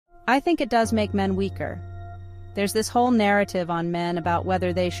I think it does make men weaker. There's this whole narrative on men about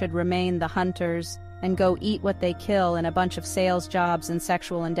whether they should remain the hunters and go eat what they kill in a bunch of sales jobs and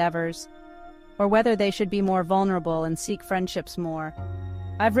sexual endeavors, or whether they should be more vulnerable and seek friendships more.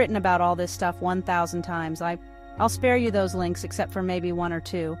 I've written about all this stuff 1,000 times. I'll spare you those links except for maybe one or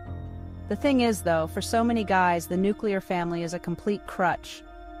two. The thing is, though, for so many guys, the nuclear family is a complete crutch.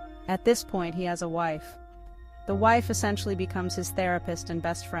 At this point, he has a wife. The wife essentially becomes his therapist and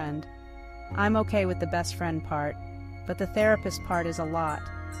best friend. I'm okay with the best friend part, but the therapist part is a lot.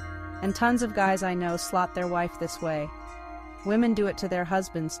 And tons of guys I know slot their wife this way. Women do it to their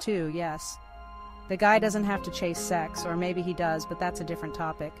husbands too, yes. The guy doesn't have to chase sex, or maybe he does, but that's a different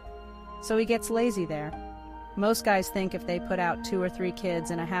topic. So he gets lazy there. Most guys think if they put out 2 or 3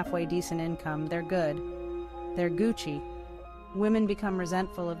 kids and a halfway decent income, they're good. They're Gucci. Women become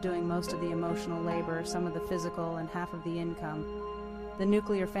resentful of doing most of the emotional labor, some of the physical, and half of the income. The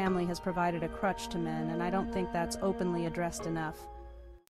nuclear family has provided a crutch to men, and I don't think that's openly addressed enough.